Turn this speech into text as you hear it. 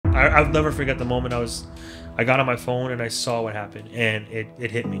I'll never forget the moment I got on my phone and I saw what happened, and it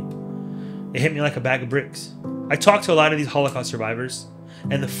hit me. It hit me like a bag of bricks. I talked to a lot of these Holocaust survivors,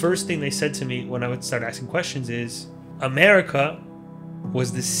 and the first thing they said to me when I would start asking questions is, America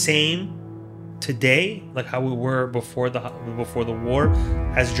was the same today, like how we were before the war,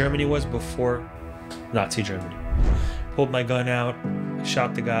 as Germany was before Nazi Germany. Pulled my gun out,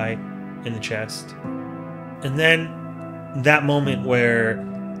 shot the guy in the chest. And then that moment where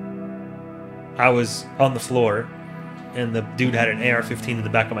I was on the floor and the dude had an AR-15 in the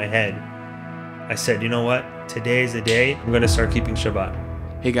back of my head, I said, you know what? Today is the day I'm going to start keeping Shabbat.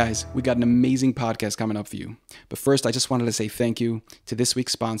 Hey guys, we got an amazing podcast coming up for you. But first, I just wanted to say thank you to this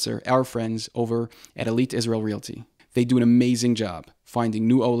week's sponsor, our friends over at Israel Realty. They do an amazing job finding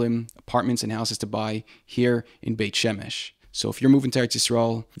new olim, apartments and houses to buy here in Beit Shemesh. So if you're moving to Eretz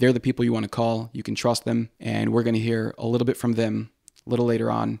Yisroel, they're the people you want to call. You can trust them. And we're going to hear a little bit from them a little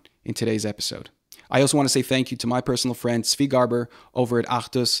later on in today's episode. I also want to say thank you to my personal friend, Zvi Garber, over at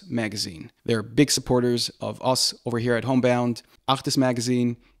Achdus Magazine. They're big supporters of us over here at HomeBound. Achdus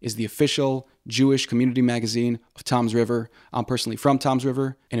Magazine is the official Jewish community magazine of Toms River. I'm personally from Toms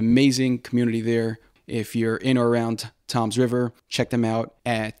River, an amazing community there. If you're in or around Toms River, check them out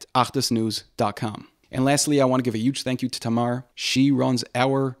at achdusnews.com. And lastly, I want to give a huge thank you to Tamar. She runs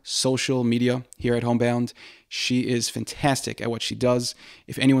our social media here at HomeBound. She is fantastic at what she does.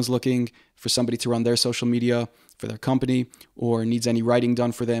 If anyone's looking for somebody to run their social media for their company or needs any writing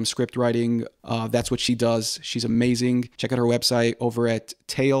done for them, script writing, that's what she does. She's amazing. Check out her website over at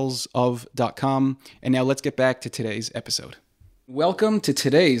talesof.com. And now let's get back to today's episode. Welcome to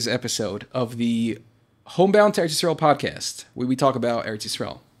today's episode of the HomeBound to Eretz Yisroel podcast, where we talk about Eretz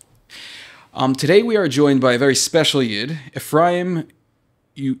Yisroel. Today we are joined by a very special Yid, Efraim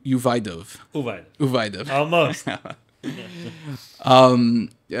Uvaidov. Uvaidov. Almost. I'll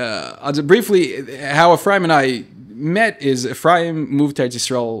just briefly, how Efraim and I met is Efraim moved to Eretz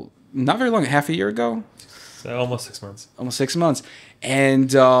Yisroel not very long, half a year ago. So almost 6 months. Almost 6 months. And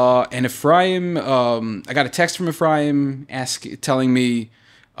Efraim, I got a text from Efraim telling me,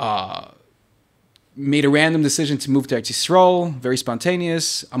 made a random decision to move to Eretz Yisroel, very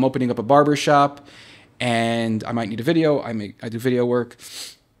spontaneous. I'm opening up a barber shop, and I might need a video. I do video work.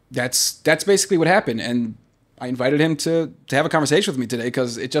 That's basically what happened, and I invited him to have a conversation with me today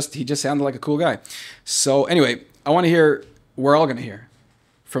because he just sounded like a cool guy. So anyway, we're all gonna hear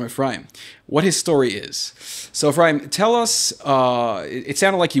from Efraim what his story is. So Efraim, tell us. It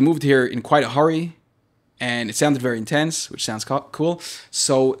sounded like you moved here in quite a hurry, and it sounded very intense, which sounds cool.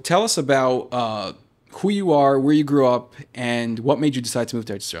 So tell us about who you are, where you grew up, and what made you decide to move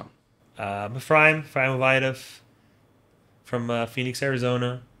to Eretz Yisroel. I'm Efraim Uvaidov from Phoenix,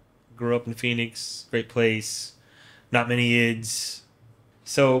 Arizona. Grew up in Phoenix, great place, not many Yids.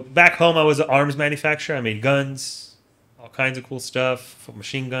 So back home, I was an arms manufacturer. I made guns, all kinds of cool stuff,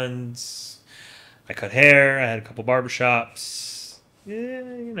 machine guns. I cut hair. I had a couple barbershops.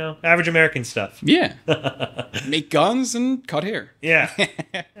 Yeah, average American stuff. Yeah. Make guns and cut hair. Yeah.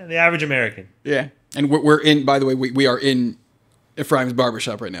 The average American. Yeah. And we're in, by the way, we are in Ephraim's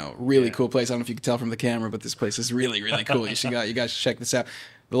barbershop right now. Really cool place. I don't know if you can tell from the camera, but this place is really, really cool. You guys should check this out.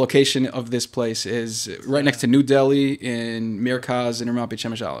 The location of this place is right next to New Delhi in Mirkaz in Ramat Beit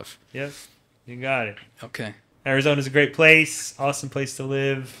Shemesh Aleph. Yep. You got it. Okay. Arizona's a great place. Awesome place to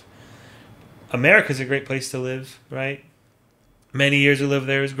live. America's a great place to live, right? Many years we lived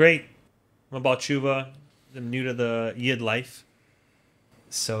there. It was great. I'm about tshuva. I'm new to the Yid life.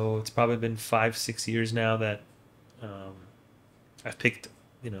 So it's probably been 5-6 years now that I've picked,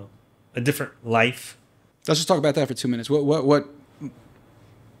 a different life. Let's just talk about that for 2 minutes. What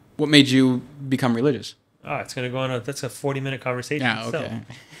made you become religious? It's going to go on that's a 40-minute conversation. Yeah,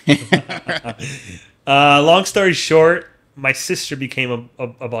 okay. Long story short, my sister became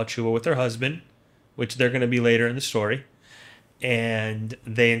a Baal Tshuva with her husband, which they're going to be later in the story. And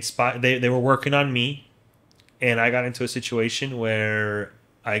they were working on me, and I got into a situation where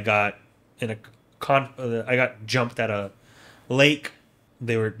I got I got jumped at a lake.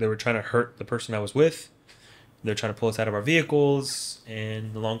 They were trying to hurt the person I was with. They're trying to pull us out of our vehicles,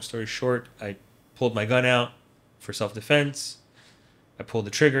 and the long story short, I pulled my gun out for self-defense. I pulled the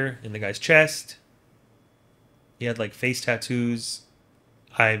trigger in the guy's chest. He had face tattoos.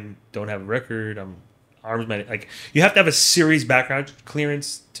 I don't have a record. I'm arms you have to have a serious background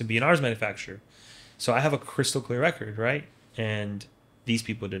clearance to be an arms manufacturer. So I have a crystal clear record, right? And these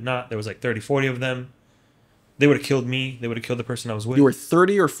people did not. There was 30, 40 of them. They would have killed me. They would have killed the person I was with. You were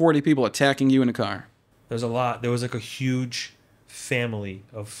 30 or 40 people attacking you in a car. There was a lot. There was a huge family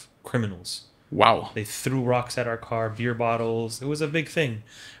of criminals. Wow. They threw rocks at our car, beer bottles. It was a big thing.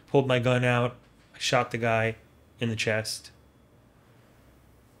 pulled my gun out. I shot the guy in the chest.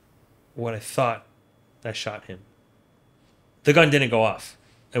 What I thought I shot him. The gun didn't go off.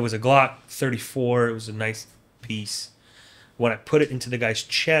 It was a Glock 34. It was a nice piece. When I put it into the guy's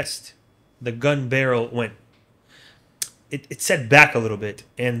chest, the gun barrel went. It set back a little bit,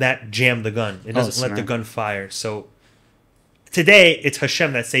 and that jammed the gun. It doesn't let the gun fire. So today, it's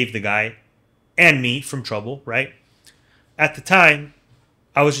Hashem that saved the guy and me from trouble, right? At the time,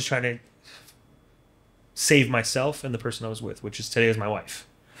 I was just trying to save myself and the person I was with, which is today is my wife,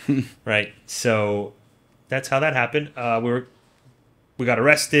 right? So that's how that happened. We got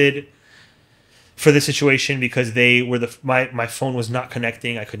arrested for the situation because they were my phone was not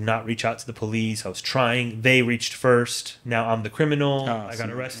connecting. I could not reach out to the police. I was trying. They reached first. Now I'm the criminal. I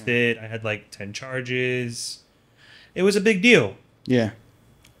got arrested. I had like 10 charges. It was a big deal. Yeah.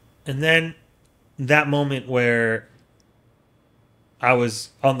 And then that moment where I was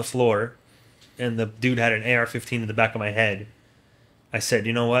on the floor and the dude had an AR-15 in the back of my head, I said,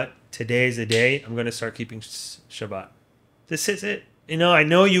 you know what? Today is the day I'm going to start keeping Shabbat. This is it. You know, I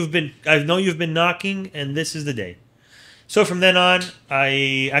know you've been knocking, and this is the day. So from then on,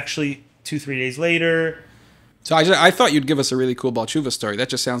 I actually 2-3 days later. So I thought you'd give us a really cool Baal Tshuva story. That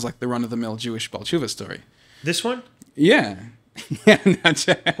just sounds like the run-of-the-mill Jewish Baal Tshuva story. This one? Yeah. Yeah.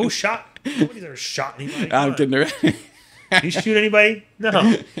 Who shot? Nobody's ever shot anybody. I'm kidding around. You shoot anybody?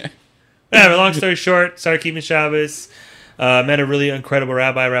 No. Whatever. Long story short, started keeping Shabbos. Met a really incredible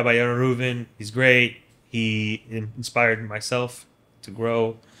rabbi, Rabbi Yonah Reuven. He's great. He inspired myself to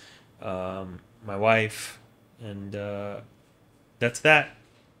grow, my wife, and that's that.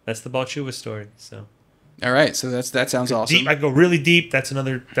 That's the Baal Tshuva story. So, all right. So that sounds awesome. Deep. I go really deep. That's a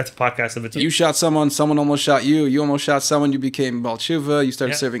podcast of its own. You shot someone almost shot you. You almost shot someone. You became Baal Tshuva. You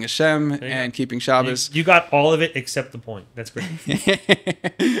started serving Hashem and keeping Shabbos. You got all of it except the point. That's great.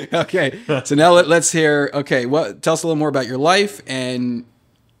 Okay. So now let's hear. Okay, tell us a little more about your life and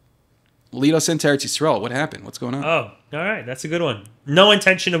lead us into Eretz Yisroel. What happened? What's going on? Oh, all right. That's a good one. No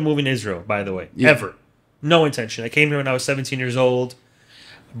intention of moving to Israel, by the way. Yeah. Ever. No intention. I came here when I was 17 years old.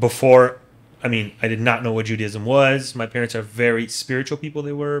 I did not know what Judaism was. My parents are very spiritual people,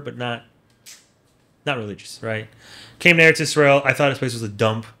 they were, but not religious, right? Came to Eretz Yisroel. I thought this place was a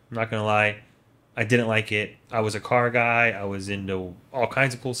dump. I'm not going to lie. I didn't like it. I was a car guy. I was into all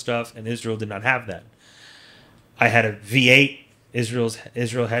kinds of cool stuff, and Israel did not have that. I had a V8.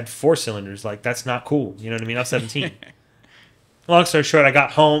 Israel had 4 cylinders. Like, that's not cool. You know what I mean? I was 17. Long story short, I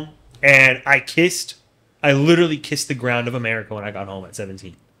got home, and I literally kissed the ground of America when I got home at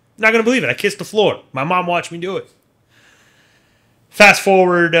 17. Not going to believe it. I kissed the floor. My mom watched me do it. Fast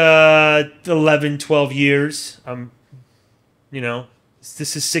forward 11, 12 years.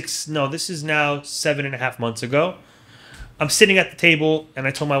 This is now 7.5 months ago. I'm sitting at the table, and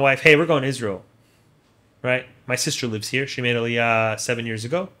I told my wife, hey, we're going to Israel. Right? My sister lives here. She made Aliyah 7 years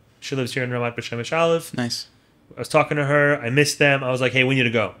ago. She lives here in Ramat Beit Shemesh Aleph. Nice. I was talking to her. I missed them. I was like, hey, we need to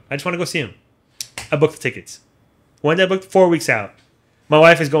go. I just want to go see them. I booked the tickets. When did I book? 4 weeks out. My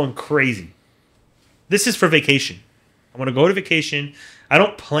wife is going crazy. This is for vacation. I want to go to vacation. I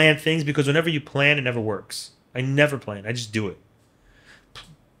don't plan things because whenever you plan, it never works. I never plan. I just do it.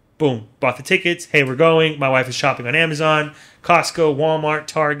 Boom. Bought the tickets. Hey, we're going. My wife is shopping on Amazon, Costco, Walmart,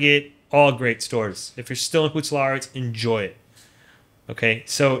 Target, all great stores. If you're still in Chutz La'aretz, enjoy it. Okay,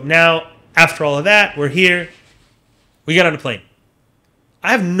 so now, after all of that, we're here. We get on a plane.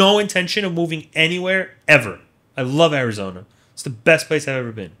 I have no intention of moving anywhere, ever. I love Arizona. It's the best place I've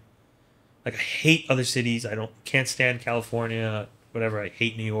ever been. Like, I hate other cities. Can't stand California, whatever. I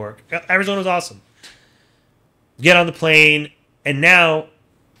hate New York. Arizona's awesome. Get on the plane, and now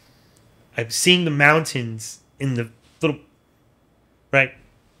I'm seeing the mountains in the little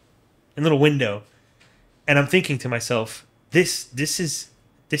window, and I'm thinking to myself, this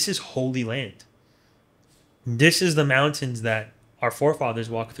is holy land. This is the mountains that our forefathers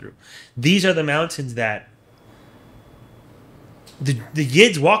walked through. These are the mountains that the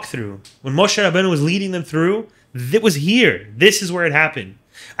Yids walked through. When Moshe Rabbeinu was leading them through, it was here. This is where it happened.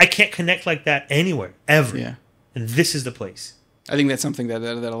 I can't connect like that anywhere, ever. Yeah. And this is the place. I think that's something that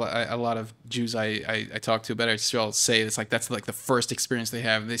a lot of Jews I talk to about Eretz Yisrael say. It's like that's like the first experience they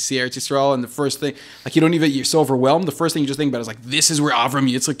have. They see Eretz Yisrael, and the first thing, like you're so overwhelmed. The first thing you just think about is like, this is where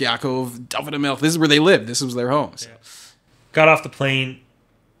Avram, Yitzchak, Yaakov, David and Melch, this is where they lived. This was their home. So. Yeah. Got off the plane,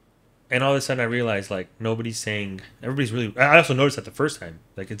 and all of a sudden I realized like everybody's really. I also noticed that the first time,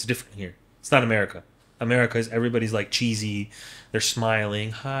 like it's different here. It's not America. America is everybody's like cheesy. They're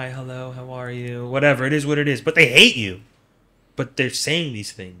smiling. Hi, hello, how are you? Whatever. It is what it is. But they hate you. but they're saying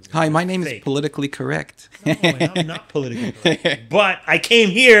these things. Hi, my name Fake. is politically correct. No, and I'm not politically correct. But I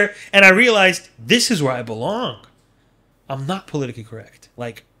came here and I realized this is where I belong. I'm not politically correct.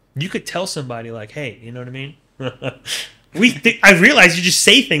 Like, you could tell somebody, like, hey, you know what I mean? I realize you just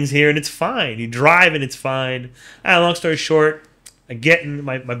say things here and it's fine. You drive and it's fine. Long story short, I get in,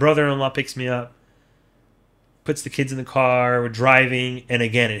 my brother-in-law picks me up, puts the kids in the car, we're driving, and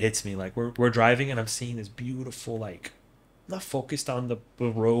again, it hits me. Like, we're driving and I'm seeing this beautiful, like, I'm not focused on the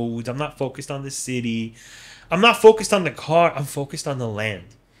roads. I'm not focused on the city. I'm not focused on the car. I'm focused on the land.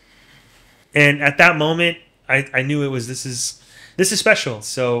 And at that moment, I knew this is special.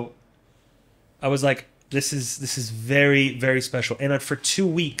 So I was like, this is very, very special. And for 2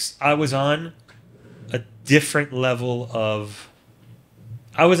 weeks, I was on a different level of,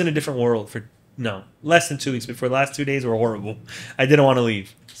 I was in a different world for, no, less than 2 weeks. But for the last 2 days were horrible. I didn't want to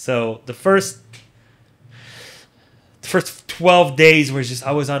leave. So the first 12 days was just,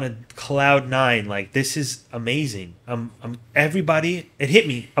 I was on a cloud nine. Like, this is amazing. Everybody, it hit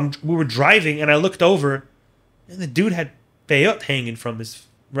me. We were driving and I looked over and the dude had peyot hanging from his,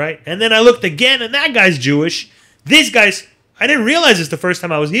 right? And then I looked again and that guy's Jewish. This guy's, I didn't realize this the first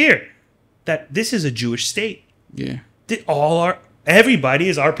time I was here, that this is a Jewish state. Yeah. Everybody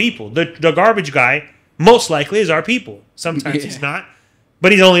is our people. The garbage guy most likely is our people. Sometimes he's not.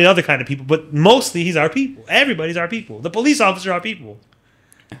 But he's only other kind of people. But mostly he's our people. Everybody's our people. The police officers are our people.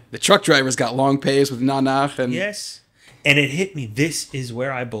 The truck drivers got long pays with nanach. And yes. And it hit me. This is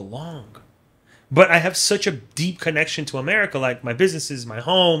where I belong. But I have such a deep connection to America. Like, my businesses, my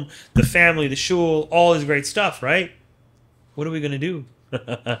home, the family, the shul, all this great stuff, right? What are we going to do?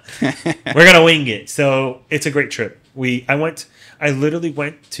 We're going to wing it. So it's a great trip. I literally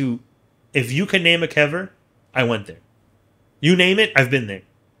went to, if you can name a kever, I went there. You name it, I've been there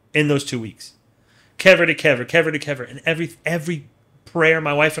in those 2 weeks. Kever to kever, kever to kever. And every prayer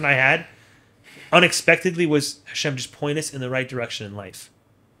my wife and I had, unexpectedly, was, Hashem, just point us in the right direction in life.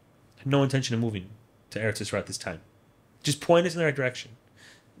 I had no intention of moving to Eretz Yisroel at this time. Just point us in the right direction.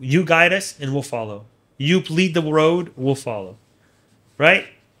 You guide us and we'll follow. You lead the road, we'll follow. Right?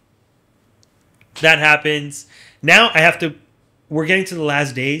 That happens. Now we're getting to the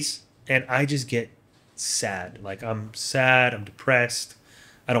last days and I just get sad. Like, I'm sad, I'm depressed,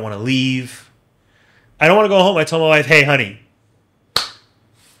 I don't want to leave, I don't want to go home. I told my wife, hey honey,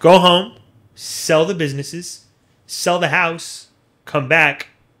 go home, sell the businesses, sell the house, come back,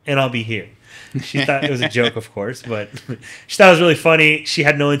 and I'll be here. She thought it was a joke, of course, but she thought it was really funny. She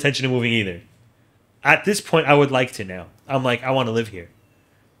had no intention of moving either. At this point, I would like to now. I'm like, I want to live here.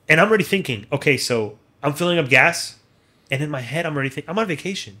 And I'm already thinking, okay, so I'm filling up gas, and in my head I'm already thinking, I'm on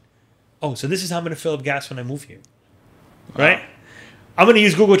vacation. Oh, so this is how I'm going to fill up gas when I move here. Right? I'm going to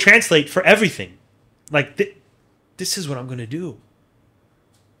use Google Translate for everything. Like, this is what I'm going to do.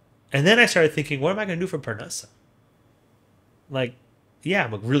 And then I started thinking, what am I going to do for Parnassa? Like, yeah,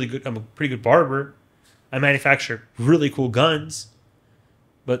 I'm a pretty good barber. I manufacture really cool guns.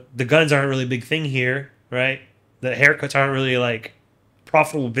 But the guns aren't really a big thing here, right? The haircuts aren't really, like,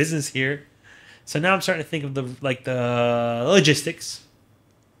 profitable business here. So now I'm starting to think of the logistics.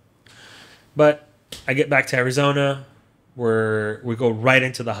 But I get back to Arizona, where we go right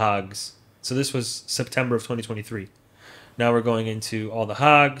into the Hags. So this was September of 2023. Now we're going into all the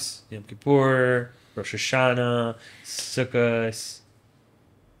Hags, Yom Kippur, Rosh Hashanah, Sukkot.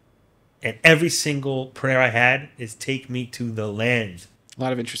 And every single prayer I had is, take me to the land. A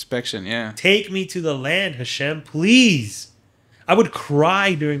lot of introspection, yeah. Take me to the land, Hashem, please. I would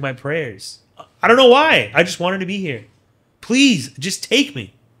cry during my prayers. I don't know why. I just wanted to be here. Please, just take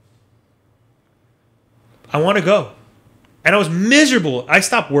me. I want to go. And I was miserable. I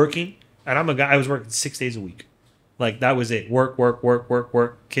stopped working. And I'm a guy, I was working 6 days a week. Like, that was it. Work, work, work, work,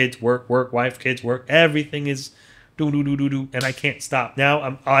 work. Kids, work, work, wife, kids, work. Everything is do. And I can't stop.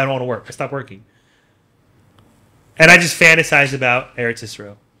 Now, I don't want to work. I stopped working. And I just fantasize about Eretz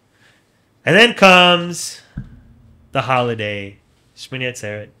Yisroel. And then comes the holiday, Shmini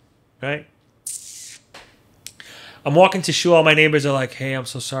Atzeret, right? I'm walking to shul. All my neighbors are like, hey, I'm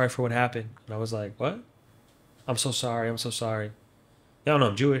so sorry for what happened. And I was like, what? I'm so sorry. I'm so sorry. Y'all know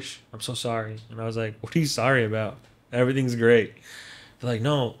I'm Jewish. I'm so sorry. And I was like, what are you sorry about? Everything's great. They're like,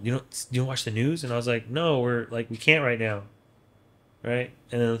 no, you don't watch the news? And I was like, no, we can't right now. Right?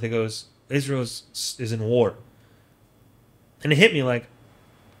 And then the thing goes, Israel is in war. And it hit me like,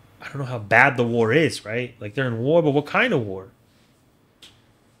 I don't know how bad the war is, right? Like, they're in war, but what kind of war?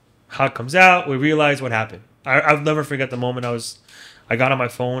 Hag comes out, we realize what happened. I'll never forget the moment I got on my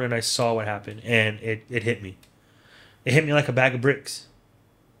phone and I saw what happened, and it hit me. It hit me like a bag of bricks.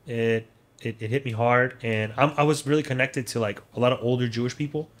 It it hit me hard, and I was really connected to like a lot of older Jewish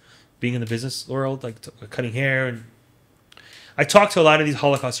people, being in the business world, like cutting hair, and I talked to a lot of these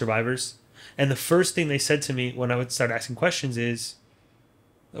Holocaust survivors, and the first thing they said to me when I would start asking questions is,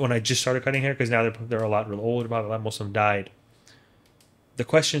 when I just started cutting hair, because now they're a lot real older, most of them died. The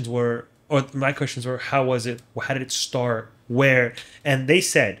questions were, or my questions were, how was it? How did it start? Where? And they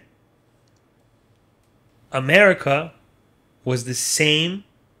said, America was the same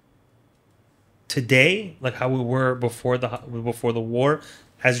today, like how we were before the war,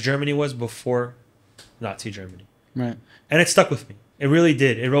 as Germany was before Nazi Germany. Right. And it stuck with me. It really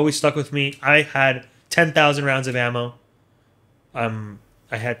did. It always stuck with me. I had 10,000 rounds of ammo. I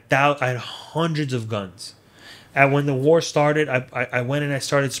had hundreds of guns. And when the war started, I went and I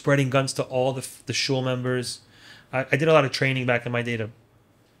started spreading guns to all the shul members. I did a lot of training back in my day to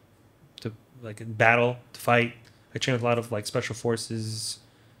like in battle, to fight. I trained with a lot of like special forces,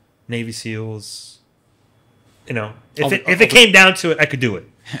 Navy SEALs. You know, if it came down to it, I could do it.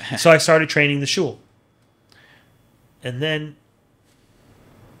 So I started training the shul. And then,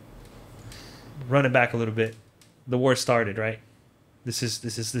 running back a little bit, the war started, right? This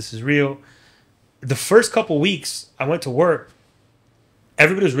is real. The first couple weeks I went to work,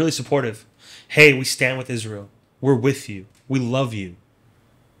 everybody was really supportive. Hey, we stand with Israel. We're with you. We love you.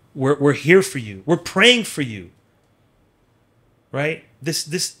 We're here for you. We're praying for you. Right?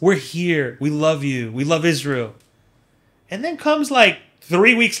 We're here. We love you. We love Israel. And then comes like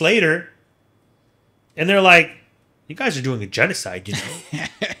 3 weeks later, and they're like, you guys are doing a genocide, you know?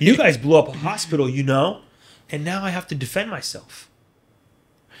 You guys blew up a hospital, you know? And now I have to defend myself.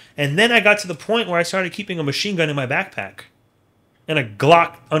 And then I got to the point where I started keeping a machine gun in my backpack and a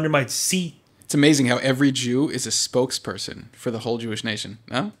Glock under my seat. It's amazing how every Jew is a spokesperson for the whole Jewish nation.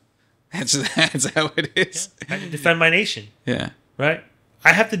 No? That's how it is. Yeah, I can defend my nation. Yeah. Right?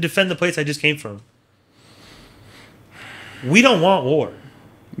 I have to defend the place I just came from. We don't want war.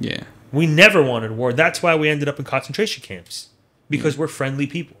 Yeah. We never wanted war. That's why we ended up in concentration camps. Because we're friendly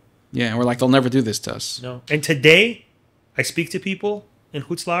people. Yeah, and we're like, they'll never do this to us. No. And today, I speak to people in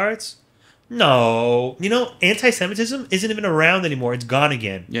Chutz La'aretz. No. You know, anti-Semitism isn't even around anymore. It's gone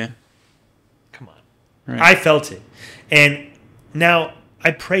again. Yeah. Come on. Right. I felt it. And now,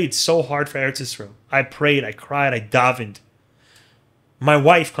 I prayed so hard for Eretz Yisroel. I prayed, I cried, I davened. My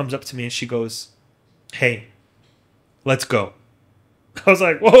wife comes up to me and she goes, hey, let's go. I was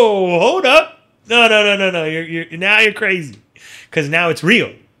like, whoa, hold up. No. You're crazy. Because now it's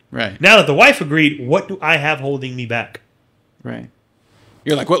real. Right. Now that the wife agreed, what do I have holding me back? Right.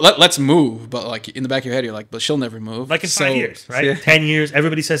 You're like, well, let's move. But like in the back of your head, you're like, but she'll never move. Like in 5 years, right? Yeah. 10 years.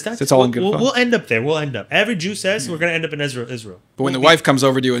 Everybody says that. It's all in good fun. We'll end up there. We'll end up. Every Jew says we're going to end up in Israel. But when the wife comes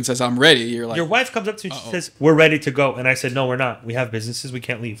over to you and says, I'm ready, you're like... Your wife comes up to me and she says, we're ready to go. And I said, no, we're not. We have businesses. We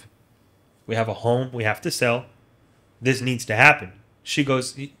can't leave. We have a home. We have to sell. This needs to happen. She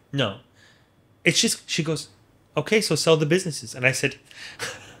goes, no. It's just, she goes, okay, so sell the businesses. And I said...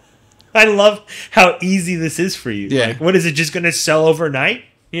 I love how easy this is for you. Yeah. Like, what is it, just going to sell overnight?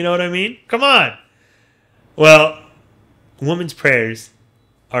 You know what I mean? Come on. Well, women's prayers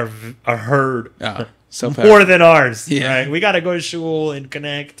are heard so more than ours. Yeah. Right? We got to go to shul and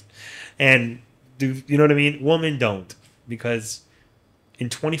connect and do, you know what I mean? Women don't. Because in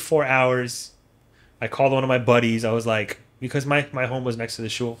 24 hours, I called one of my buddies. I was like, because my home was next to the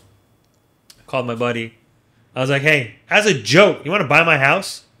shul. I called my buddy. I was like, hey, as a joke, you want to buy my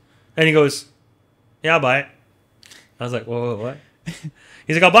house? And he goes, yeah, I'll buy it. I was like, whoa, what?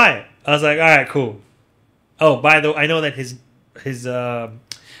 He's like, I'll buy it. I was like, all right, cool. Oh, by the way, I know that his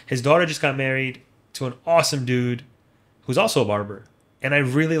daughter just got married to an awesome dude who's also a barber. And I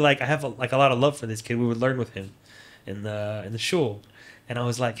really I have a lot of love for this kid. We would learn with him in the shul. And I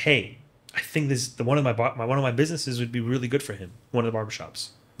was like, hey, I think one of my businesses would be really good for him. One of the barbershops.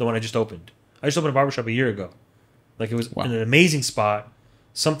 The one I just opened. I just opened a barbershop a year ago. Like, it was in an amazing spot.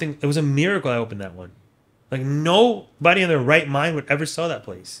 It was a miracle I opened that one. Like, nobody in their right mind would ever sell that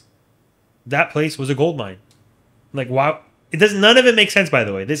place. That place was a gold mine. Like, wow. None of it makes sense, by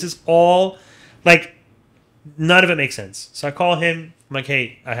the way. This is all, like, none of it makes sense. So I call him. I'm like,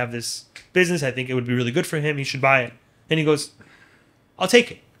 hey, I have this business. I think it would be really good for him. He should buy it. And he goes, I'll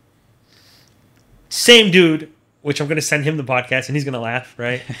take it. Same dude, which I'm going to send him the podcast, and he's going to laugh,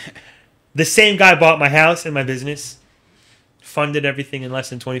 right? The same guy bought my house and my business. Funded everything in less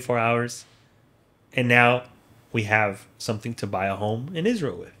than 24 hours. And now we have something to buy a home in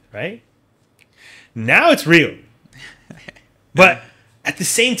Israel with, right? Now it's real. But At the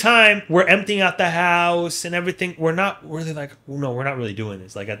same time, we're emptying out the house and everything. We're not really like, no, we're not really doing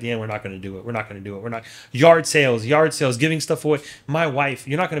this. Like, at the end, we're not going to do it. We're not going to do it. We're not. Yard sales, giving stuff away. My wife,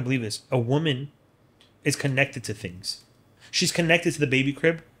 you're not going to believe this. A woman is connected to things. She's connected to the baby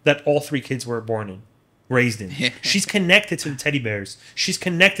crib that all 3 kids were born in, raised in. She's connected to the teddy bears. She's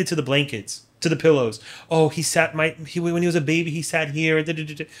connected to the blankets, to the pillows. Oh, when he was a baby, he sat here.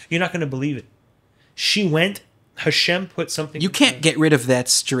 You're not going to believe it. She went. Hashem put something. You can't get rid of that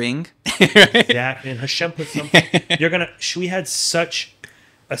string. Exactly. And Hashem put something. We had such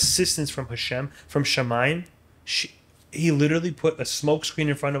assistance from Hashem, from Shemaim. He literally put a smoke screen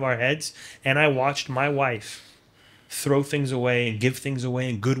in front of our heads, and I watched my wife throw things away and give things away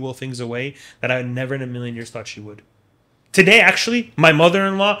and goodwill things away that I never in a million years thought she would. Today, actually, my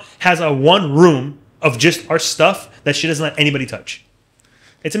mother-in-law has a one room of just our stuff that she doesn't let anybody touch.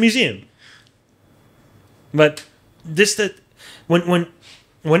 It's a museum. But when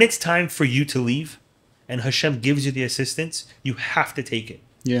it's time for you to leave and Hashem gives you the assistance, you have to take it.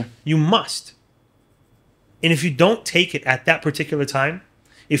 Yeah. You must. And if you don't take it at that particular time,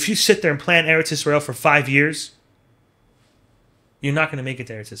 if you sit there and plan Eretz Yisroel for 5 years, you're not going to make it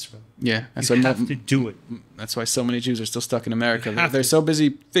to Eretz Yisroel. Yeah. You have to do it. That's why so many Jews are still stuck in America. They're so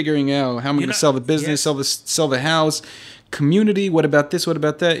busy figuring out how am I going to sell the business, sell the house, community. What about this? What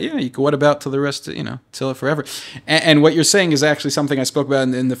about that? Yeah, you can what about till the rest, till it forever. And what you're saying is actually something I spoke about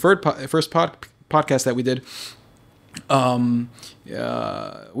in the first podcast that we did.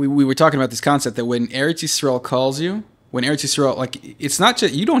 We were talking about this concept that when Eretz Yisroel calls you, when Eretz Yisrael, like, it's not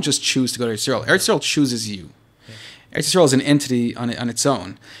just, you don't just choose to go to Eretz Yisrael. Eretz Yisrael chooses you. Yeah. Eretz Yisrael is an entity on its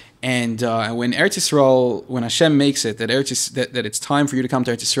own. And when Eretz Yisrael, when Hashem makes it, that it's time for you to come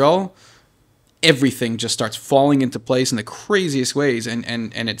to Eretz Yisrael, everything just starts falling into place in the craziest ways.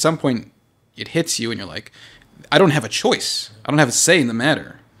 And at some point, it hits you and you're like, I don't have a choice. I don't have a say in the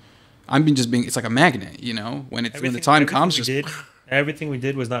matter. It's like a magnet, when the time comes. Everything we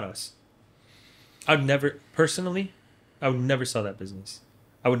did was not us. I would never sell that business.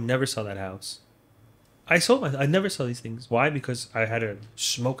 I would never sell that house. I'd never sell these things. Why? Because I had a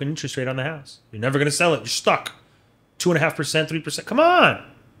smoking interest rate on the house. You're never going to sell it. You're stuck. 2.5%, 3%. Come on.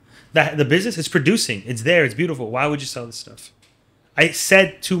 The business is producing. It's there. It's beautiful. Why would you sell this stuff? I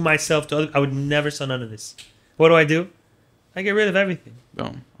said to myself, I would never sell none of this. What do? I get rid of everything.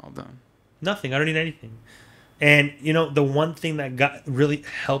 Boom. All done. Nothing. I don't need anything. And, the one thing that really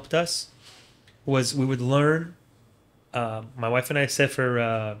helped us was we would learn. My wife and I said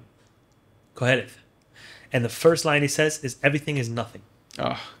for Koheleth. And the first line he says is, everything is nothing.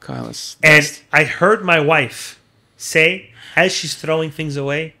 Oh, Koheleth. And I heard my wife say, as she's throwing things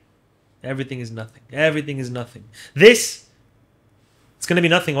away, everything is nothing. Everything is nothing. It's going to be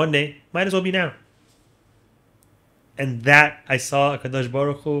nothing one day. Might as well be now. And that, I saw Kadosh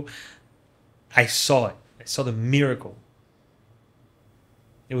Baruch Hu. I saw it. I saw the miracle.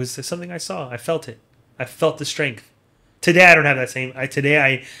 It was something I saw. I felt it. I felt the strength. Today, I don't have that same.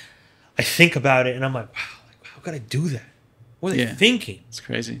 Today, I think about it, and I'm like, wow, how could I do that? What are they thinking? It's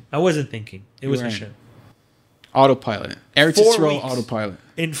crazy. I wasn't thinking. It was Hashem. Autopilot. Eretz Yisroel autopilot.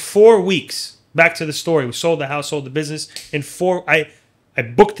 In 4 weeks, back to the story. We sold the house, sold the business. I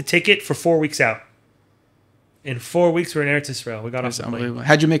booked the ticket for 4 weeks out. In 4 weeks, we're in Eretz Yisroel. We got off the plane.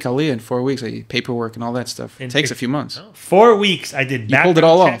 How'd you make Aliyah in 4 weeks? Like paperwork and all that stuff. It takes a few months. No, 4 weeks. I did background checks. You pulled it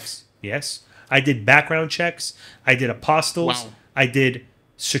all off. Yes. I did background checks. I did apostles. Wow. I did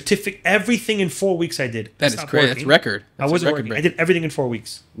certificate. Everything in 4 weeks I did. That is crazy. That's record. I wasn't working. I did everything in 4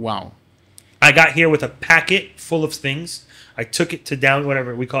 weeks. Wow. I got here with a packet full of things. I took it to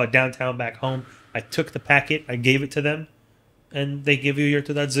whatever we call it, downtown back home. I took the packet. I gave it to them. And they give you your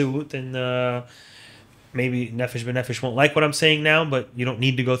Taudat Zehut, and maybe Nefesh B'Nefesh won't like what I'm saying now, but you don't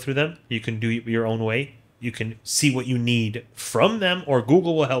need to go through them. You can do it your own way. You can see what you need from them, or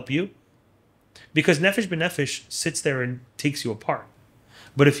Google will help you. Because Nefesh B'Nefesh sits there and takes you apart.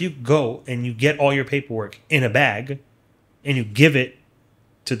 But if you go and you get all your paperwork in a bag and you give it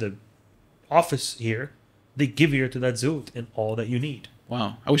to the office here, they give you Taudat Zehut and all that you need.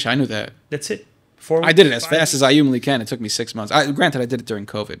 Wow. I wish I knew that. That's it. I did it as fast as I humanly can. It took me 6 months. Granted, I did it during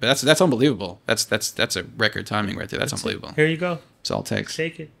COVID, but that's unbelievable. That's a record timing right there. That's unbelievable. Here you go. That's all it takes.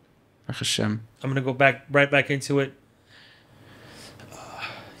 Take it. Hashem. I'm gonna go right back into it.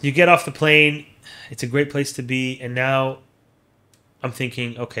 You get off the plane. It's a great place to be, and now I'm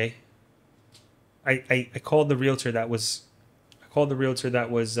thinking, okay. I called the realtor that was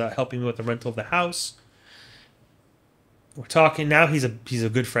helping me with the rental of the house. We're talking now. He's a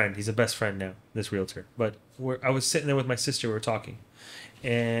good friend. He's a best friend now, this realtor. But I was sitting there with my sister. We were talking,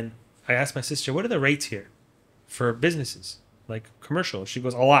 and I asked my sister, "What are the rates here for businesses? like commercial. She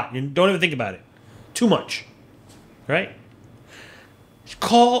goes, a lot. You don't even think about it. Too much. Right?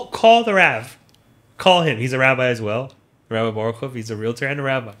 Call the Rav. Call him. He's a rabbi as well. Rabbi Baruchov. He's a realtor and a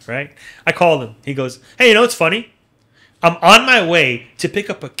rabbi, right? I called him. He goes, hey, you know what's funny? I'm on my way to pick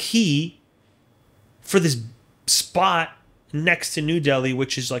up a key for this spot next to New Delhi,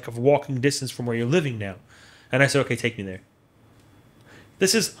 which is like a walking distance from where you're living now. And I said, okay, take me there.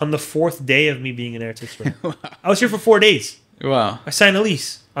 This is on the 4th day of me being in Eretz Yisroel. Wow. I was here for 4 days. Wow. I signed a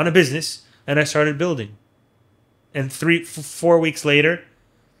lease on a business, and I started building. And 4 weeks later,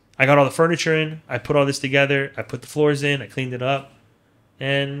 I got all the furniture in. I put all this together. I put the floors in. I cleaned it up.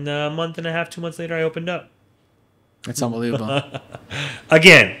 And a month and a half, 2 months later, I opened up. That's unbelievable.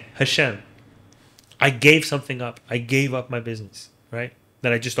 Again, Hashem. I gave something up. I gave up my business, right?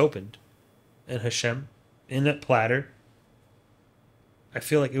 That I just opened. And Hashem, in that platter, I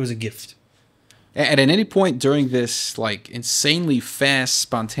feel like it was a gift. At any point during this like insanely fast,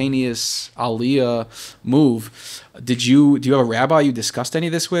 spontaneous Aliyah move, do you have a rabbi you discussed any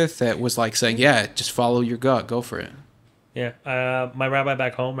of this with that was like saying, yeah, just follow your gut, go for it? Yeah. My rabbi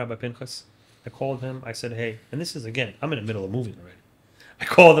back home, Rabbi Pinchas, I called him. I said, hey, and this is, again, I'm in the middle of moving already. I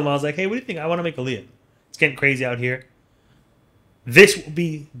called him. I was like, hey, what do you think? I want to make Aliyah. It's getting crazy out here. This will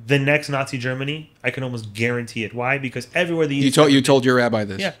be the next Nazi Germany. I can almost guarantee it. Why? Because everywhere the Yids you told your rabbi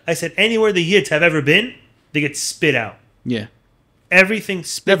this. Yeah. I said, anywhere the Yids have ever been, they get spit out. Yeah. Everything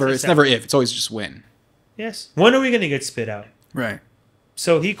spits out. It's never if. It's always just when. Yes. When are we going to get spit out? Right.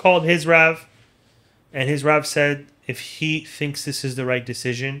 So he called his Rav, and his Rav said if he thinks this is the right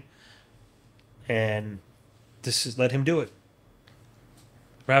decision, and let him do it.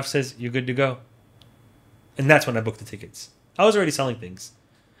 Rav says, you're good to go. And that's when I booked the tickets. I was already selling things.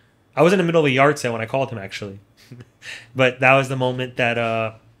 I was in the middle of a yard sale when I called him, actually. But that was the moment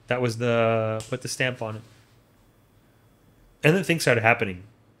that was put the stamp on it. And then things started happening.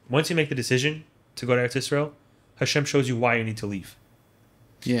 Once you make the decision to go to Eretz Yisroel, Hashem shows you why you need to leave.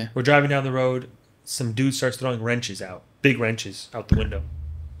 Yeah. We're driving down the road. Some dude starts throwing wrenches out. Big wrenches out the window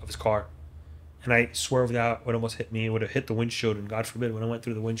of his car. And I swerved out. It almost hit me. It would have hit the windshield. And God forbid, when I went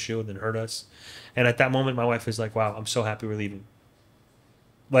through the windshield and hurt us. And at that moment, my wife was like, wow, I'm so happy we're leaving.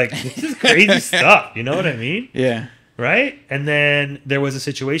 Like, this is crazy stuff. You know what I mean? Yeah. Right? And then there was a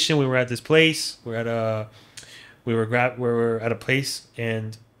situation. We were at this place. We were at a place,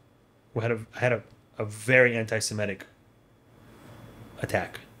 and I had a very anti-Semitic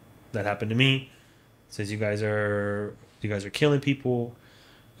attack that happened to me. It says you guys are killing people.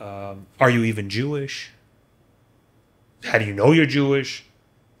 Are you even Jewish? How do you know you're Jewish?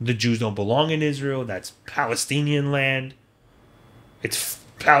 The Jews don't belong in Israel. That's Palestinian land.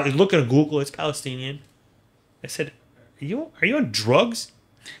 Look at Google. It's Palestinian. I said, are you on drugs?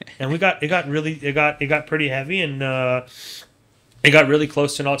 And it got pretty heavy, and it got really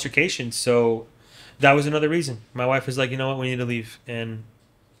close to an altercation. So that was another reason. My wife was like, you know what, we need to leave, and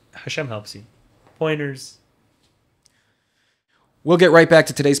Hashem helps you. Pointers. We'll get right back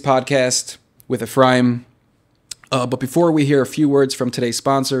to today's podcast with Efraim. But before we hear a few words from today's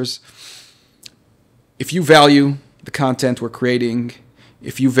sponsors, if you value the content we're creating,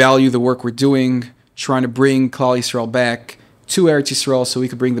 if you value the work we're doing, trying to bring Klal Yisrael back to Eretz Yisroel so we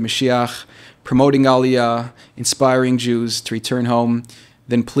could bring the mashiach, promoting Aliyah, inspiring Jews to return home,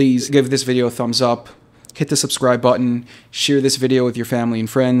 then please give this video a thumbs up, hit the subscribe button, share this video with your family and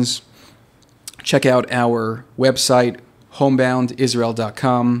friends. Check out our website,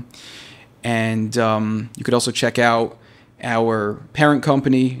 HomeBoundIsrael.com. And you could also check out our parent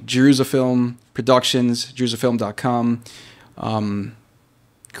company, Jerusalem Productions, Jerusalem.com.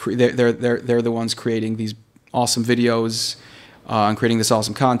 They're the ones creating these awesome videos and creating this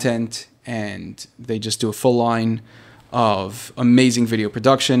awesome content. And they just do a full line of amazing video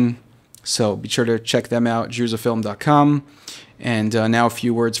production. So be sure to check them out, Jerusalem.com. And now a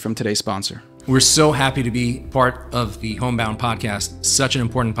few words from today's sponsor. We're so happy to be part of the HomeBound podcast, such an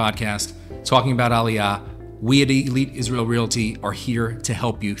important podcast, talking about Aliyah. We at Elite Israel Realty are here to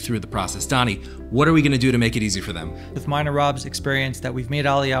help you through the process. Donnie, what are we going to do to make it easy for them? With mine and Rob's experience that we've made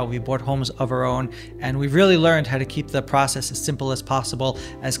Aliyah, we bought homes of our own, and we've really learned how to keep the process as simple as possible,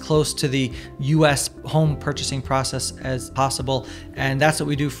 as close to the U.S. home purchasing process as possible. And that's what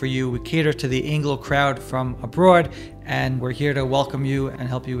we do for you. We cater to the Anglo crowd from abroad, and we're here to welcome you and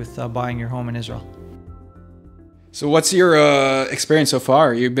help you with buying your home in Israel. So what's your experience so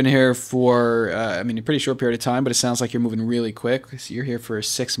far? You've been here for, a pretty short period of time, but it sounds like you're moving really quick. So you're here for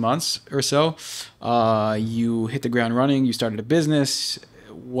 6 months or so. You hit the ground running. You started a business.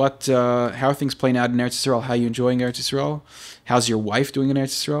 How are things playing out in Eretz Yisroel? How are you enjoying Eretz Yisroel? How's your wife doing in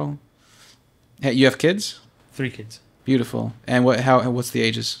Eretz Yisroel? Hey, you have kids? 3 kids. Beautiful. And what's the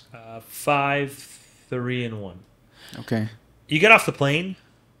ages? 5, 3, and 1. Okay. You get off the plane.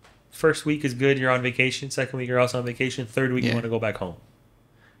 First week is good. You're on vacation. Second week, you're also on vacation. Third week, you want to go back home.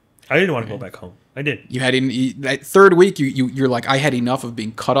 I didn't want to go back home. I did. You had that third week. You're like, I had enough of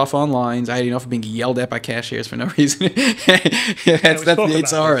being cut off on lines. I had enough of being yelled at by cashiers for no reason. That's the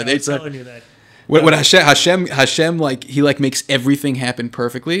HR. I was telling you that. What Hashem like, he like makes everything happen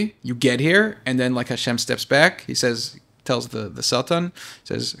perfectly. You get here, and then like Hashem steps back. He tells the Sultan,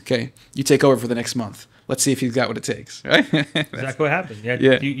 says, okay, you take over for the next month. Let's see if he's got what it takes. Right? Exactly what happened.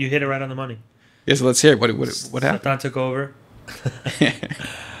 Yeah. You hit it right on the money. Yeah, so let's hear it. What happened? Sultan took over.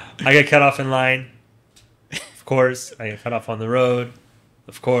 I get cut off in line. Of course. I get cut off on the road.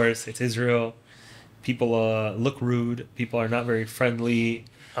 Of course. It's Israel. People look rude. People are not very friendly.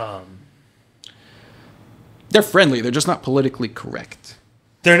 They're friendly. They're just not politically correct.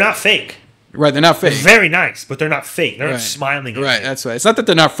 They're not fake. Right, they're not fake. They're very nice, but they're not fake. They're not smiling at Right, you. that's right. It's not that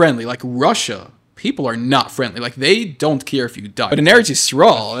they're not friendly. Like Russia, people are not friendly. Like they don't care if you die. But in Eretz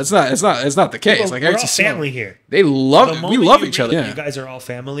Yisroel, it's not the case. Like we're Eretz all Yisroel, family here. we love each other. You guys are all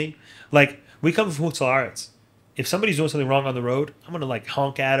family. Like we come from Hutzel. If somebody's doing something wrong on the road, I'm gonna like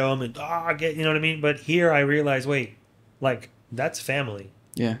honk at them and you know what I mean. But here I realize, wait, like that's family.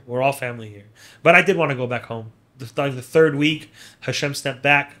 Yeah, we're all family here. But I did want to go back home. The third week, Hashem stepped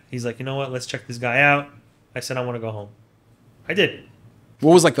back. He's like, you know what? Let's check this guy out. I said, I want to go home. I did.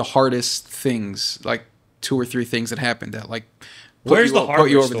 What was like the hardest things, like 2 or 3 things that happened that like put you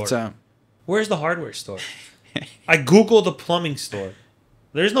over the top? Where's the hardware store? I Googled the plumbing store.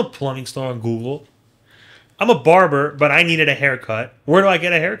 There's no plumbing store on Google. I'm a barber, but I needed a haircut. Where do I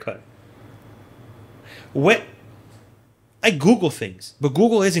get a haircut? I Google things, but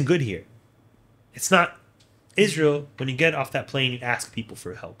Google isn't good here. It's not. Israel, when you get off that plane, you ask people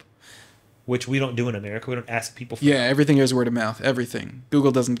for help, which we don't do in America. We don't ask people for help. Everything is word of mouth. Everything.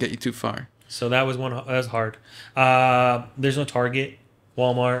 Google doesn't get you too far. So that was hard. There's no Target,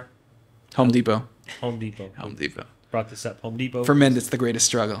 Walmart, Home Depot. Home Depot. Brought this up. Home Depot. For men, it's the greatest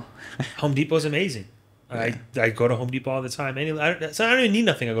struggle. Home Depot is amazing. Yeah. I go to Home Depot all the time. So I don't even need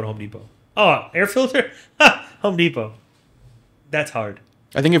nothing. I go to Home Depot. Oh, air filter? Home Depot. That's hard.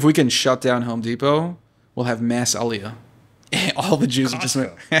 I think if we can shut down Home Depot, we'll have mass Aliyah. All the Jews will just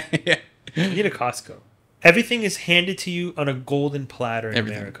went. Yeah. You need a Costco. Everything is handed to you on a golden platter in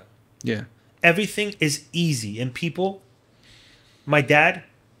America. Yeah. Everything is easy. And people, my dad,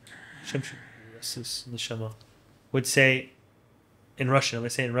 would say in Russian, I'm going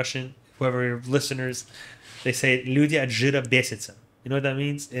to say in Russian, whoever your listeners, they say, Ludia Jira Besitsa. You know what that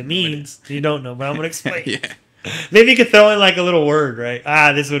means? It means, you don't know, but I'm going to explain. Yeah. Maybe you could throw in like a little word, right?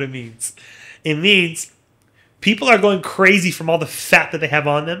 This is what it means. It means people are going crazy from all the fat that they have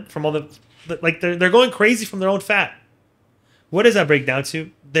on them, from all they're going crazy from their own fat. What does that break down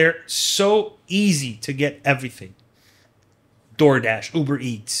to? They're so easy to get everything. DoorDash, Uber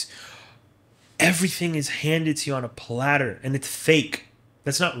Eats. Everything is handed to you on a platter, and it's fake.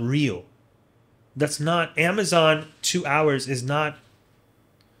 That's not real. That's not Amazon. 2 hours is not.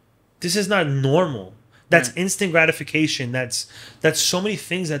 This is not normal. That's instant gratification. That's so many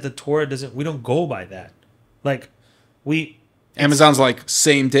things that the Torah doesn't. We don't go by that. Like Amazon's like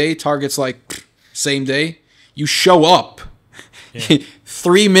same day. Target's like same day. You show up. Yeah.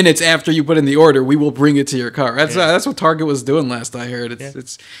 3 minutes after you put in the order, we will bring it to your car. That's what Target was doing last I heard.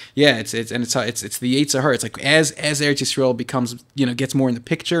 It's the Yetzer Hara. It's like as Eretz Yisroel becomes, gets more in the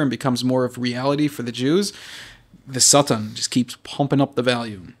picture and becomes more of reality for the Jews, the Sultan just keeps pumping up the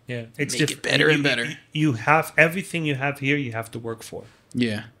value. Yeah, it's make it better and better. You have everything you have here. You have to work for.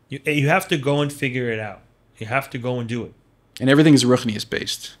 Yeah, you have to go and figure it out. You have to go and do it. And everything is ruchnius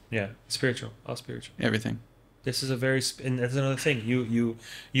based. Yeah, spiritual, all spiritual. Everything. This is and that's another thing. You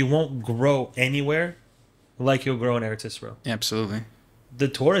won't grow anywhere like you'll grow in Eretz Yisroel. Absolutely. The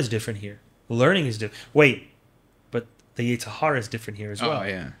Torah is different here. Learning is different. Wait, but the Yetzer Hara is different here as well. Oh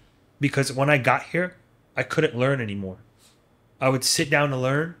yeah. Because when I got here, I couldn't learn anymore. I would sit down to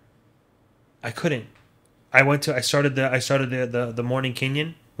learn. I couldn't. I started the morning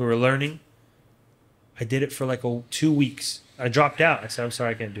Kinyan. We were learning. I did it for like 2 weeks. I dropped out. I said, I'm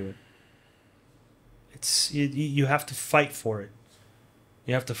sorry, I can't do it. You have to fight for it.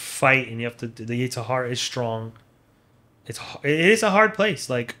 You have to fight, and the Yetzer Hara is strong. It is a hard place,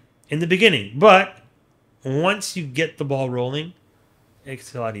 like in the beginning, but once you get the ball rolling,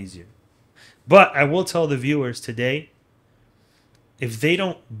 it's a lot easier. But I will tell the viewers today, if they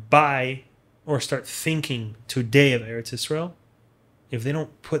don't buy or start thinking today of Eretz Yisroel, if they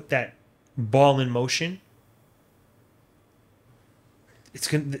don't put that ball in motion, it's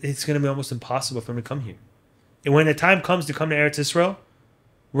gonna be almost impossible for them to come here. And when the time comes to come to Eretz Yisroel,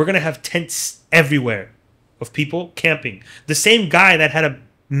 we're going to have tents everywhere of people camping. The same guy that had a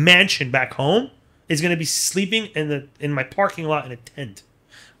mansion back home is going to be sleeping in my parking lot in a tent.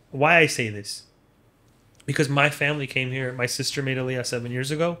 Why I say this? Because my family came here. My sister made Aliyah 7 years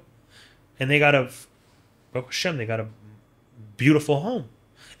ago, and they got a beautiful home,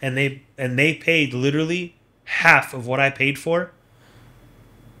 and they paid literally half of what I paid for.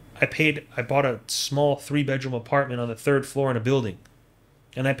 I bought a small 3-bedroom apartment on the 3rd floor in a building,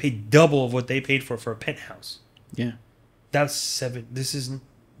 and I paid double of what they paid for a penthouse. Yeah. That's 7.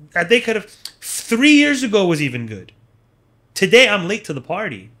 They could have 3 years ago was even good. Today I'm late to the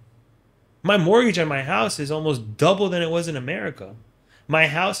party. My mortgage on my house is almost double than it was in America. My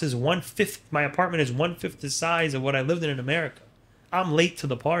house is 1/5. My apartment is 1/5 the size of what I lived in America. I'm late to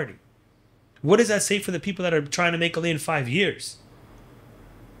the party. What does that say for the people that are trying to make Aliyah in 5 years?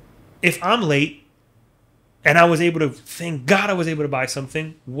 If I'm late and I was able to, thank God I was able to buy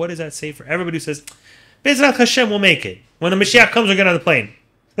something, what does that say for everybody who says, Bezrat Hashem will make it. When the mashiach comes, we'll get on the plane.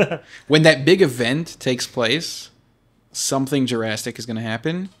 When that big event takes place, something drastic is going to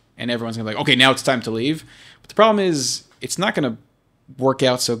happen, and everyone's going to be like, okay, now it's time to leave. But the problem is, it's not going to work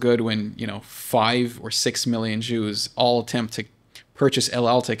out so good when, 5 or 6 million Jews all attempt to purchase El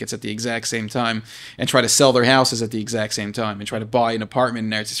Al tickets at the exact same time and try to sell their houses at the exact same time and try to buy an apartment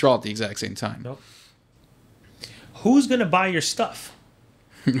in Eretz Yisrael at the exact same time. Nope. Who's going to buy your stuff?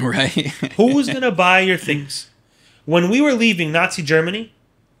 Right? Who's going to buy your things? When we were leaving Nazi Germany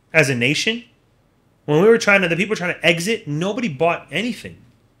as a nation, when the people were trying to exit, nobody bought anything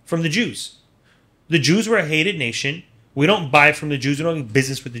from the Jews. The Jews were a hated nation. We don't buy from the Jews. We don't do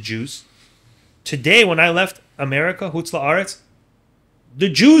business with the Jews. Today, when I left America, Hutz La'aretz, the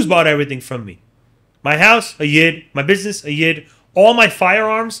Jews bought everything from me. My house, a Yid. My business, a Yid. All my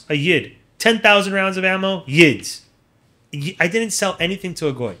firearms, a Yid. 10,000 rounds of ammo, Yids. I didn't sell anything to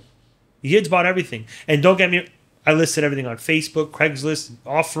a Goy. Yids bought everything. And don't get me, I listed everything on Facebook, Craigslist,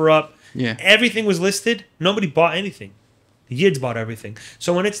 OfferUp. Yeah. Everything was listed. Nobody bought anything. The Yids bought everything.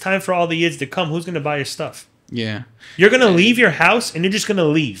 So when it's time for all the Yids to come, who's going to buy your stuff? Yeah. You're going to leave your house and you're just going to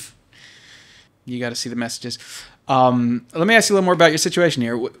leave. You got to see the messages. Let me ask you a little more about your situation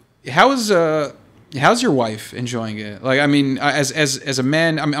here. How's your wife enjoying it? Like, I mean, as a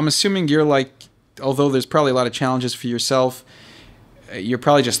man, I'm assuming you're like, although there's probably a lot of challenges for yourself, you're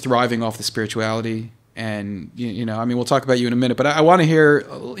probably just thriving off the spirituality. And I mean, we'll talk about you in a minute, but I want to hear,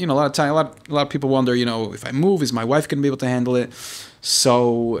 a lot of people wonder, if I move, is my wife going to be able to handle it?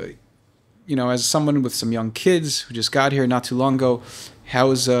 So, as someone with some young kids who just got here not too long ago,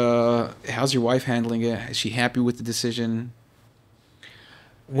 how's your wife handling it? Is she happy with the decision?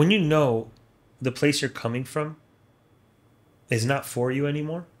 When you know the place you're coming from is not for you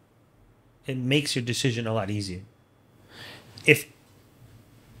anymore, it makes your decision a lot easier.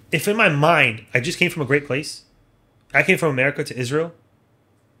 If in my mind, I just came from a great place, I came from America to Israel,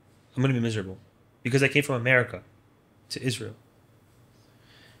 I'm going to be miserable because I came from America to Israel.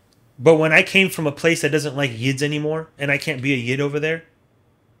 But when I came from a place that doesn't like Yids anymore, and I can't be a Yid over there,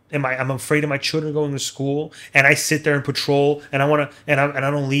 and I'm afraid of my children going to school, and I sit there and patrol, and I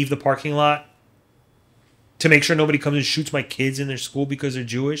don't leave the parking lot to make sure nobody comes and shoots my kids in their school because they're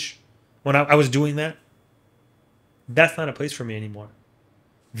Jewish. When I was doing that, that's not a place for me anymore.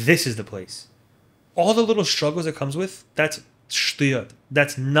 This is the place. All the little struggles it comes with, that's shtuyot.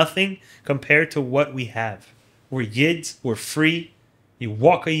 That's nothing compared to what we have. We're Yids, we're free. You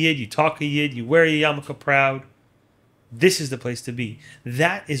walk a Yid, you talk a Yid, you wear a yarmulke proud. This is the place to be.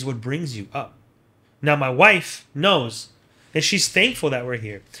 That is what brings you up. Now, my wife knows, and she's thankful that we're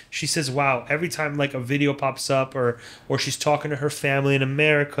here. She says, wow, every time like a video pops up or she's talking to her family in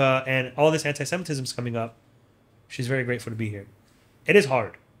America and all this anti-Semitism is coming up, she's very grateful to be here. It is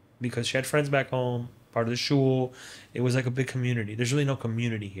hard because she had friends back home, part of the shul. It was like a big community. There's really no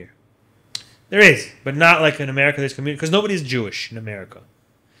community here. There is, but not like in America there's community because nobody's Jewish in America.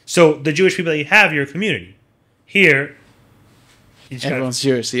 So the Jewish people that you have, you're a community. Here, everyone's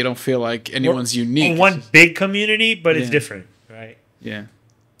Jewish, so you don't feel like anyone's unique. One big community, but it's different, right? Yeah.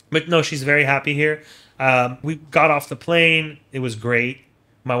 But no, she's very happy here. We got off the plane. It was great.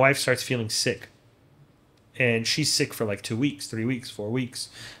 My wife starts feeling sick. And she's sick for like 2 weeks, 3 weeks, 4 weeks.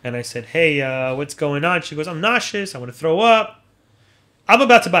 And I said, hey, what's going on? She goes, I'm nauseous. I want to throw up. I'm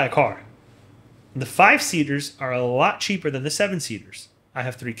about to buy a car. The 5-seaters are a lot cheaper than the 7-seaters. I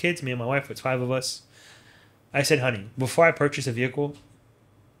have 3 kids, me and my wife, it's 5 of us. I said, honey, before I purchase a vehicle,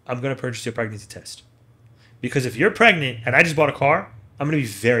 I'm going to purchase your pregnancy test. Because if you're pregnant and I just bought a car, I'm going to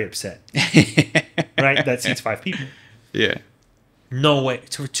be very upset. Right? That seats 5 people. Yeah. No way.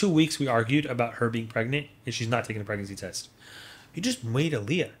 So for 2 weeks, we argued about her being pregnant, and she's not taking a pregnancy test. You just made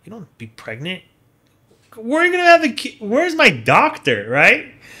Aliyah. You don't be pregnant. Where are you going to have the kid? Where's my doctor,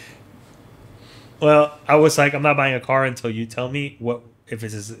 right? Well, I was like, I'm not buying a car until you tell me if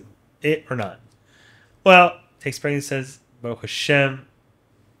this is it or not. Well, takes pregnancy, says, Baruch Hashem,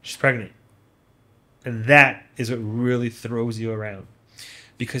 she's pregnant. And that is what really throws you around.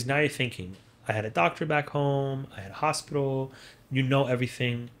 Because now you're thinking, I had a doctor back home, I had a hospital, you know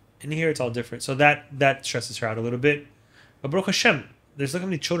everything. And here it's all different. So that stresses her out a little bit. But Baruch Hashem, there's look how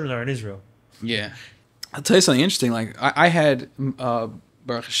many children are in Israel. Yeah. I'll tell you something interesting. Like, I had,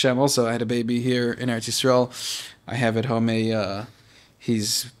 Baruch Hashem, also, I had a baby here in Eretz Yisroel. I have at home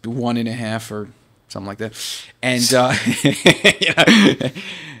he's 1.5 or something like that. And,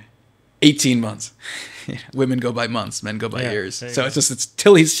 18 months. Women go by months, men go by years. So it's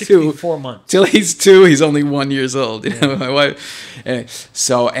till he's 64 months. Till he's 2, he's only 1 year old. You know, my wife. Anyway,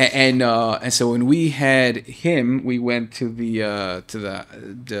 so and so when we had him, we went to the I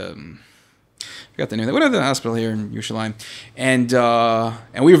forgot the name of it. Whatever the hospital here in Yerushalayim, and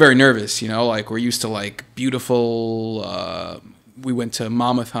we were very nervous. You know, like we're used to like beautiful. We went to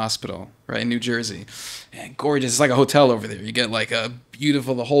Monmouth Hospital, right in New Jersey, and gorgeous. It's like a hotel over there. You get like a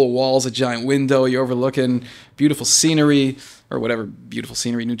beautiful. The whole wall's a giant window. You're overlooking beautiful scenery or whatever beautiful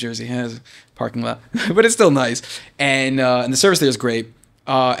scenery New Jersey has. Parking lot, but it's still nice. And the service there is great.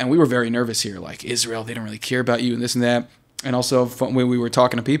 And we were very nervous here. Like Israel, they don't really care about you and this and that. And also when we were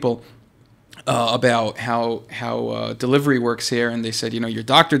talking to people. About how delivery works here, and they said, you know, your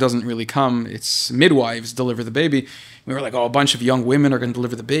doctor doesn't really come. It's midwives deliver the baby. We were like, oh, a bunch of young women are going to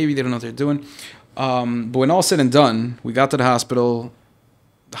deliver the baby. They don't know what they're doing. But when all said and done, we got to the hospital.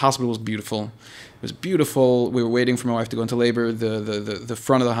 The hospital was beautiful. It was beautiful. We were waiting for my wife to go into labor. The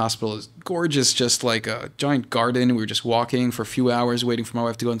front of the hospital is gorgeous, just like a giant garden. We were just walking for a few hours waiting for my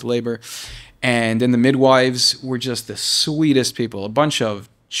wife to go into labor. And then the midwives were just the sweetest people. A bunch of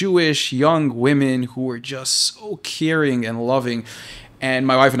Jewish young women who were just so caring and loving, and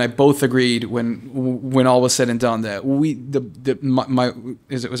my wife and I both agreed when all was said and done that it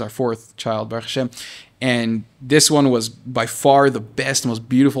was our 4th child, Baruch Hashem, and this one was by far the best, most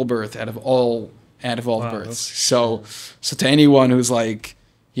beautiful birth out of all births. So to anyone who's like,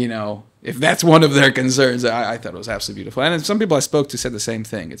 you know, if that's one of their concerns, I thought it was absolutely beautiful. And some people I spoke to said the same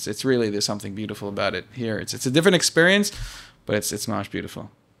thing. It's really, there's something beautiful about it here. It's a different experience, but it's much beautiful.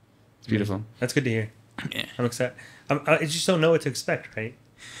 It's beautiful. That's good to hear. Yeah. I'm excited. I just don't know what to expect, right?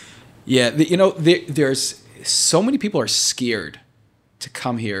 Yeah, there's so many people are scared to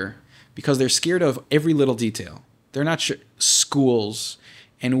come here because they're scared of every little detail. They're not sure. Schools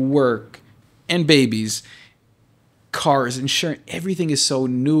and work and babies, cars, insurance, everything is so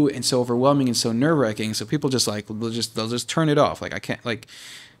new and so overwhelming and so nerve-wracking. So people just like they'll just turn it off. Like I can't like.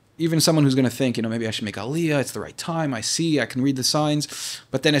 Even someone who's going to think, you know, maybe I should make Aliyah. It's the right time. I can read the signs.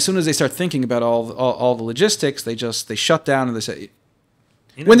 But then as soon as they start thinking about all the logistics, they shut down and they say,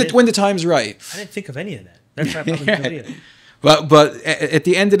 when the time's right. I didn't think of any of that. That's my problem with Aliyah. But at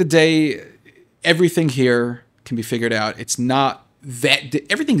the end of the day, everything here can be figured out. It's not that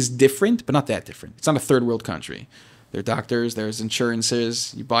everything's different, but not that different. It's not a third world country. There are doctors, there's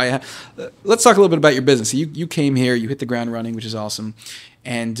insurances. You buy let's talk a little bit about your business. You came here, you hit the ground running, which is awesome.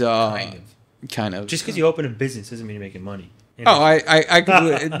 And kind of. Just because you open a business doesn't mean you're making money. You know? Oh,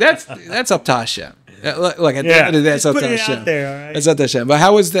 that's up to Hashem. Look, at the end of the day, that's up to Hashem. Out there, all right? That's up to Hashem. But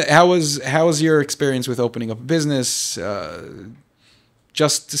how was your experience with opening up a business?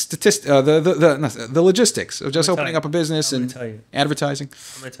 Just the logistics of just opening up a business and advertising.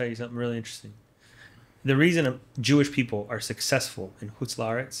 I'm going to tell you something really interesting. The reason Jewish people are successful in Chutz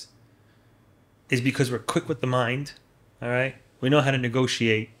La'aretz is because we're quick with the mind, all right? We know how to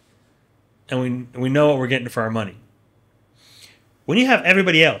negotiate, and we know what we're getting for our money. When you have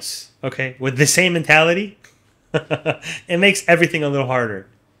everybody else, okay, with the same mentality, it makes everything a little harder.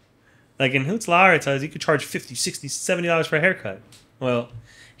 Like in Chutz La'aretz, you could charge $50, $60, $70 for a haircut. Well,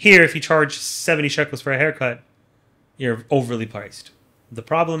 here, if you charge 70 shekels for a haircut, you're overly priced. The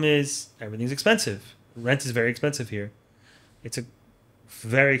problem is everything's expensive. Rent is very expensive here. It's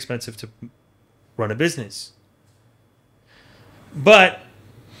very expensive to run a business. But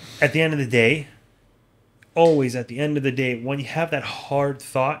at the end of the day, always at the end of the day, when you have that hard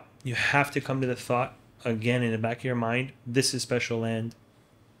thought, you have to come to the thought again in the back of your mind, this is special land.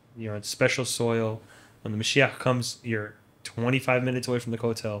 You're on special soil. When the mashiach comes, you're 25 minutes away from the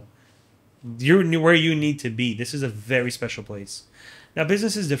hotel. You're where you need to be. This is a very special place. Now,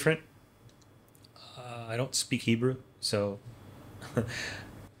 business is different. I don't speak Hebrew, so...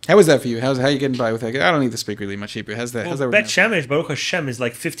 How was that for you? How you getting by with that? I don't need to speak really much Hebrew. How's that? Well, How's that? Bet Shemesh, Baruch Hashem, is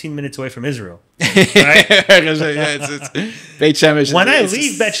like 15 minutes away from Israel. Right? it's Beit Shemesh. When I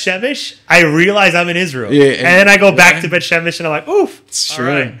leave Bet Shemesh, I realize I'm in Israel. Yeah, and then I go back to Bet Shemesh, and I'm like, oof. It's true.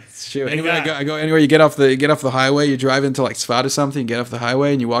 All right. It's true. Anywhere I go anywhere, you get off the highway, you drive into like Sfat or something, you get off the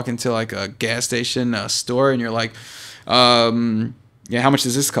highway, and you walk into like a gas station, a store, and you're like, how much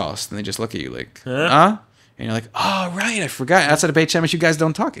does this cost? And they just look at you like, huh? And you're like, oh, right, I forgot. Outside of Beit Shemesh, you guys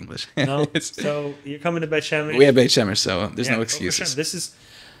don't talk English. No, so you're coming to Bet Shemesh. We have Beit Shemesh, so there's no excuses.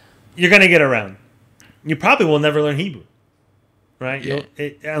 You're going to get around. You probably will never learn Hebrew, right? Yeah.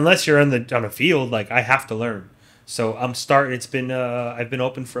 Unless you're on a field, like I have to learn. So I'm starting. It's been I've been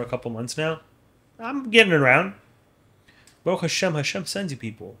open for a couple months now. I'm getting around. Baruch Hashem, Hashem sends you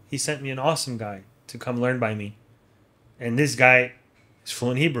people. He sent me an awesome guy to come learn by me, and this guy is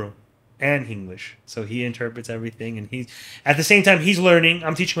fluent Hebrew and English, so he interprets everything, and he's at the same time he's learning.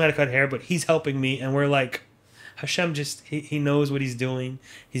 I'm teaching him how to cut hair, but he's helping me, and we're like, Hashem just he knows what he's doing.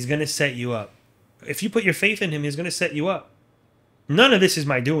 He's gonna set you up. If you put your faith in him, he's gonna set you up. None of this is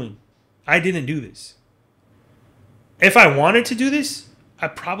my doing. I didn't do this. If I wanted to do this, I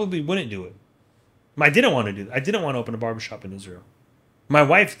probably wouldn't do it. I didn't want to do that. I didn't want to open a barbershop in Israel. My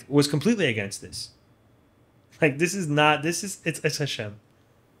wife was completely against this. Like it's Hashem.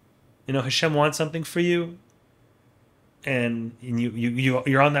 You know, Hashem wants something for you, and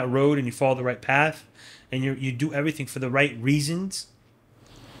you're on that road and you follow the right path, and you do everything for the right reasons.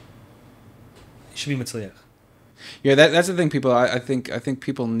 It should be mitzliach. Yeah, that's the thing. People, I think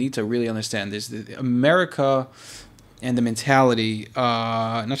people need to really understand is that America and the mentality,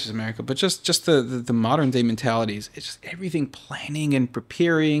 not just America, but just the modern day mentalities. It's just everything planning and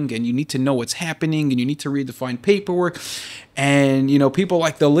preparing, and you need to know what's happening, and you need to read the fine paperwork. And people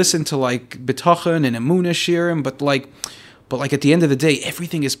like they'll listen to like B'tachon and Emunah shirim, but like at the end of the day,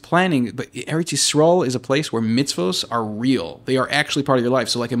 everything is planning. But Eretz Yisroel is a place where mitzvos are real. They are actually part of your life.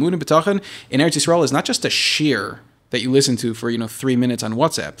 So like Emunah B'tachon in Eretz Yisroel is not just a shir that you listen to for 3 minutes on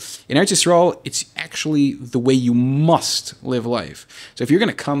WhatsApp. In Eretz Yisroel, it's actually the way you must live life. So if you're going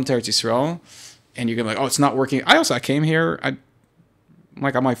to come to Eretz Yisroel and you're going to be like, oh, it's not working. I came here, I'm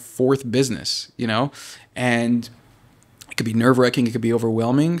like on my 4th business, and it could be nerve-wracking, it could be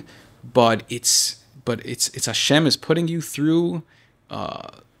overwhelming, but it's Hashem is putting you through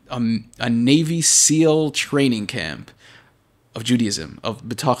a Navy SEAL training camp of Judaism, of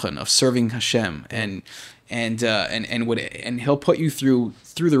B'tachon, of serving Hashem, and he'll put you through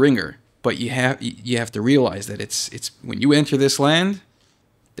the ringer. But you have to realize that it's when you enter this land,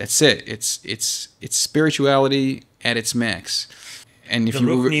 that's it. It's spirituality at its max. And if the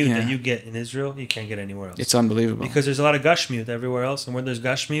ruchniut that you get in Israel, you can't get anywhere else. It's unbelievable. Because there's a lot of gashmiut everywhere else, and where there's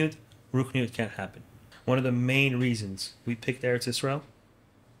gashmiut, ruchniut can't happen. One of the main reasons we picked Eretz Yisroel,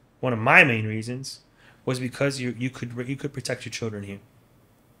 one of my main reasons, was because you could protect your children here.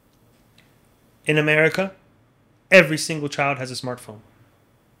 In America, every single child has a smartphone.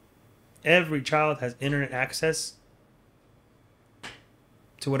 Every child has internet access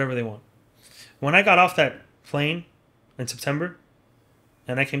to whatever they want. When I got off that plane in September,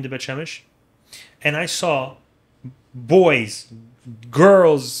 and I came to Bet Shemesh, and I saw boys,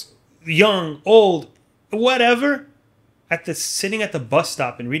 girls, young, old, whatever, sitting at the bus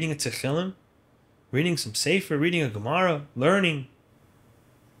stop and reading a Tehillim, reading some Sefer, reading a Gemara, learning.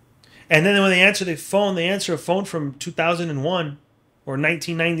 And then when they answer a phone from 2001 or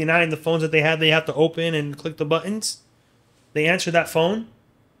 1999, the phones that they have to open and click the buttons. They answer that phone.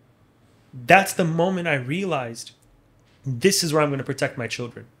 That's the moment I realized this is where I'm going to protect my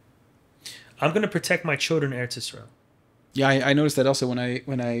children. I'm going to protect my children in Eretz Yisroel. Yeah, I noticed that also when I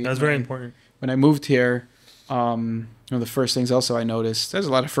that was very important. When I moved here, the first things also I noticed, there's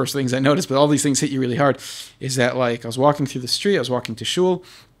a lot of first things I noticed, but all these things hit you really hard, is that like I was walking through the street, I was walking to shul,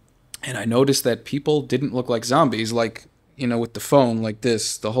 and I noticed that people didn't look like zombies, like, with the phone like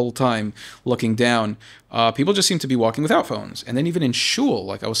this the whole time, looking down. People just seemed to be walking without phones. And then even in shul,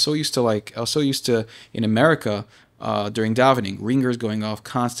 I was so used to in America, during davening, ringers going off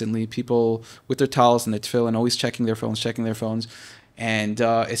constantly, people with their towels and their tefillin always checking their phones. And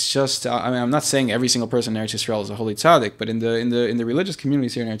it's just, I'm not saying every single person in Eretz Yisroel is a holy tzaddik, but in the religious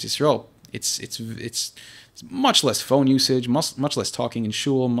communities here in Eretz Yisroel, it's much less phone usage, much less talking in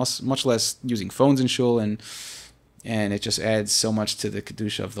shul, much less using phones in shul, and it just adds so much to the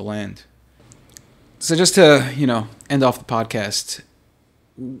kedusha of the land. So just to end off the podcast,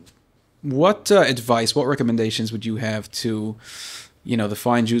 what advice, what recommendations would you have to the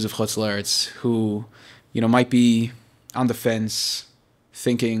fine Jews of Chutz La'aretz who might be on the fence,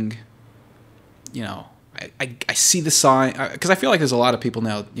 thinking I see the sign, because I feel like there's a lot of people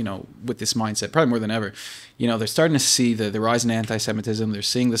now, with this mindset, probably more than ever. They're starting to see the rise in anti-Semitism. They're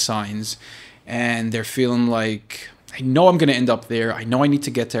seeing the signs, and they're feeling like, I know I'm going to end up there. I know I need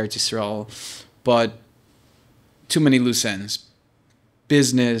to get to Eretz Yisrael, but too many loose ends.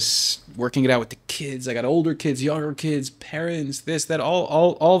 Business, working it out with the kids. I got older kids, younger kids, parents, this, that,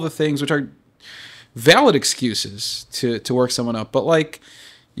 all the things which are valid excuses to work someone up. But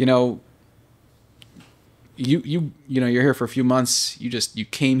you're here for a few months. You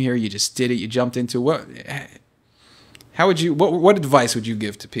came here, you just did it, you jumped into what? How would you? What advice would you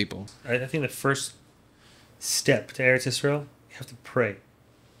give to people? I think the first step to Eretz Yisrael, you have to pray. You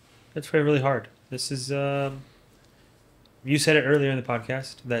have to pray really hard. This is. You said it earlier in the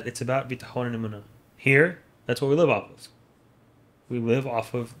podcast that it's about bitachon and emunah. Here, that's what we live off of. We live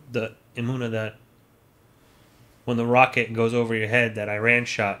off of the emunah that when the rocket goes over your head that Iran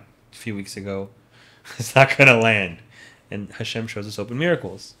shot a few weeks ago, it's not going to land. And Hashem shows us open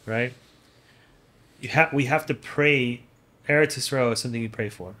miracles, right? We have to pray. Eretz Yisrael is something you pray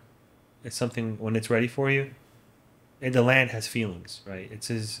for. It's something, when it's ready for you, and the land has feelings, right?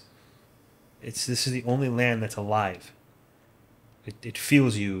 This is the only land that's alive. It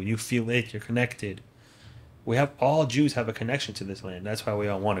feels you. You feel it. You're connected. All Jews have a connection to this land. That's why we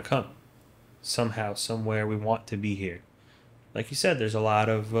all want to come. Somehow, somewhere, we want to be here. Like you said, there's a lot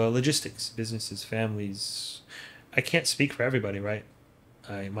of logistics, businesses, families. I can't speak for everybody, right?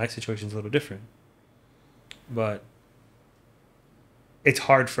 My situation's a little different. But it's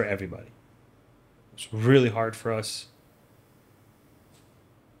hard for everybody. It's really hard for us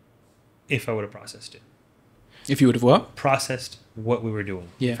if I would have processed it. If you would have what? Processed what we were doing.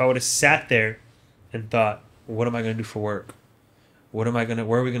 Yeah. If I would have sat there and thought, what am I going to do for work? Where are we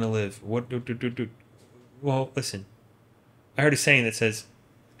going to live? Well, listen. I heard a saying that says,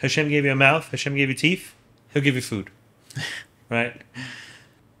 Hashem gave you a mouth, Hashem gave you teeth, He'll give you food. Right?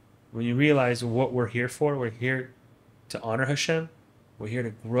 When you realize what we're here for, we're here to honor Hashem. We're here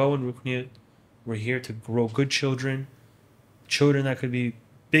to grow in Rukniyut. We're here to grow good children. Children that could be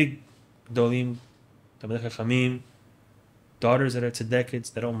big Dolim, Talmidei Chachamim, daughters that are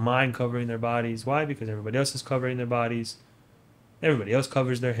tzedekets, that don't mind covering their bodies. Why? Because everybody else is covering their bodies. Everybody else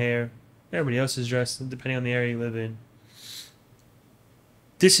covers their hair. Everybody else is dressed, depending on the area you live in.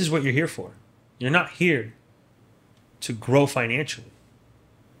 This is what you're here for. You're not here to grow financially.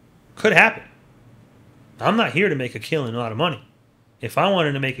 Could happen. I'm not here to make a killing, a lot of money. If I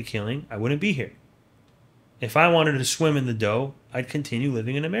wanted to make a killing, I wouldn't be here. If I wanted to swim in the dough, I'd continue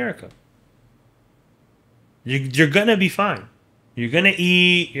living in America. You're gonna be fine. You're gonna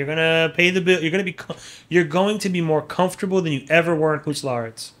eat. You're gonna pay the bill. You're going to be more comfortable than you ever were in Chutz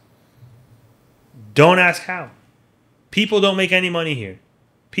La'aretz. Don't ask how. People don't make any money here.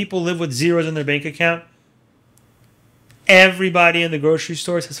 People live with zeros in their bank account. Everybody in the grocery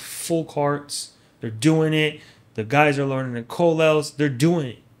stores has full carts. They're doing it. The guys are learning in kollels. They're doing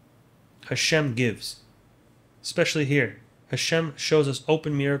it. Hashem gives. Especially here. Hashem shows us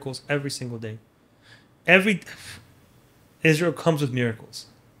open miracles every single day. Israel comes with miracles.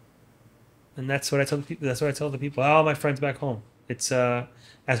 And that's what I tell the people. That's what I tell the people. All my friends back home. It's as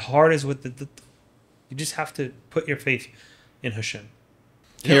hard as with you just have to put your faith in Hashem.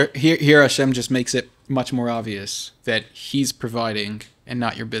 Here Hashem just makes it much more obvious that He's providing and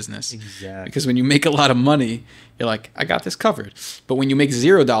not your business. Exactly. Because when you make a lot of money, you're like, I got this covered. But when you make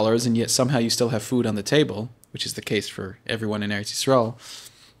 $0 and yet somehow you still have food on the table, which is the case for everyone in Eretz Yisrael,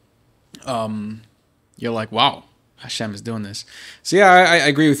 you're like, wow, Hashem is doing this. So yeah, I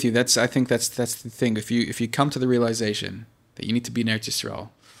agree with you. I think that's the thing. If you come to the realization that you need to be in Eretz Yisrael,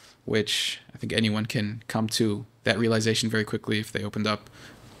 which I think anyone can come to that realization very quickly if they opened up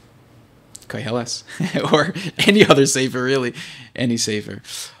Koheles or any other sefer, really, any sefer.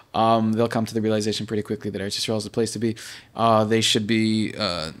 They'll come to the realization pretty quickly that Eretz Yisrael is the place to be. They should be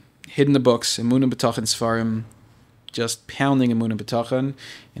hidden the books, Emunah B'tachon Sfarim, just pounding Emunah B'tachon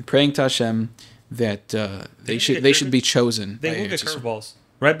and praying to Hashem that they should be chosen. They will get curveballs.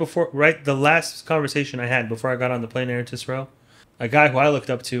 Right, the last conversation I had before I got on the plane to Eretz Yisrael, a guy who I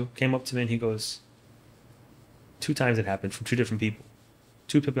looked up to came up to me and he goes, 2 times it happened from 2 different people.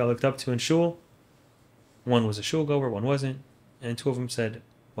 2 people I looked up to in shul. One was a shul goer, one wasn't. And 2 of them said,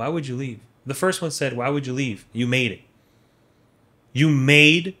 why would you leave? The first one said, why would you leave? You made it. You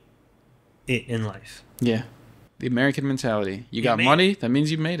made it in life. Yeah. The American mentality. You got money, that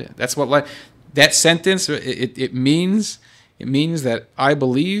means you made it. That's what that sentence, it means that I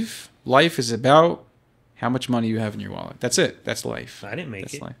believe life is about how much money you have in your wallet. That's it. That's life. I didn't make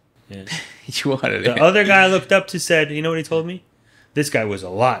That's it. Life. Yeah. You wanted it. The other guy I looked up to said, you know what he told me? This guy was a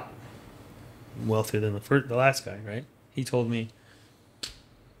lot. wealthier than the last guy, right? He told me,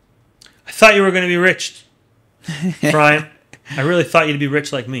 I thought you were going to be rich, Efraim. I really thought you'd be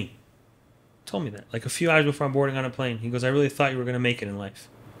rich like me. Told me that like a few hours before I'm boarding on a plane. He goes, I really thought you were going to make it in life.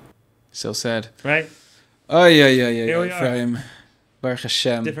 So sad. Right? Oh, yeah, Here Efraim. Baruch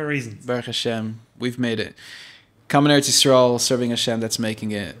Hashem. Different reasons. Baruch Hashem. We've made it. Coming to Eretz Yisroel, serving Hashem, that's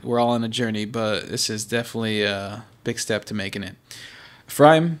making it. We're all on a journey, but this is definitely a big step to making it.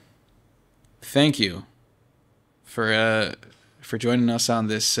 Efraim, thank you for joining us on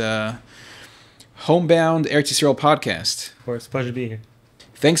this HomeBound Eretz Yisroel podcast. Of course, pleasure to be here.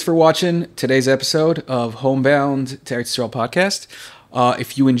 Thanks for watching today's episode of HomeBound to Eretz Yisroel podcast.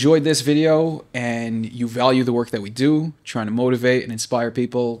 If you enjoyed this video and you value the work that we do, trying to motivate and inspire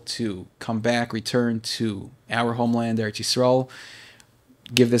people to come back, return to our homeland, Eretz Yisroel,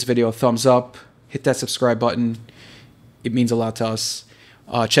 give this video a thumbs up, hit that subscribe button. It means a lot to us.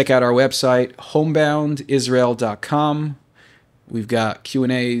 Check out our website, homeboundisrael.com. We've got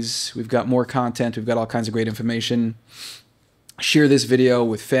Q&As, we've got more content, we've got all kinds of great information. Share this video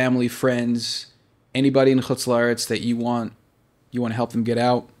with family, friends, anybody in Chutz La'aretz that you want to help them get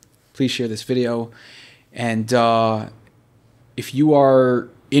out. Please share this video. And if you are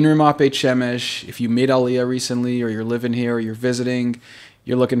in Ramat Beit Shemesh, if you made Aliyah recently, or you're living here, or you're visiting,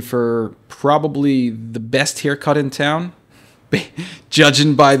 you're looking for probably the best haircut in town,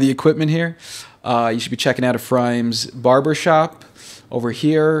 judging by the equipment here, you should be checking out Efraim's barber shop over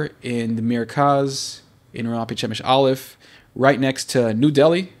here in the Mirkaz, in Ramat Beit Shemesh Aleph, right next to New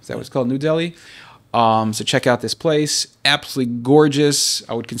Delhi. Is that what it's called? New Delhi? So check out this place. Absolutely gorgeous.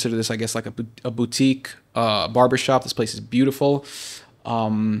 I would consider this, I guess, like a boutique barbershop. This place is beautiful.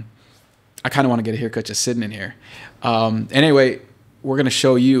 I kind of want to get a haircut just sitting in here. Anyway, we're going to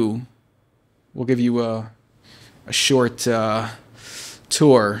show you, we'll give you a short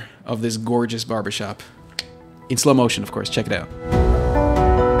tour of this gorgeous barbershop. In slow motion, of course. Check it out.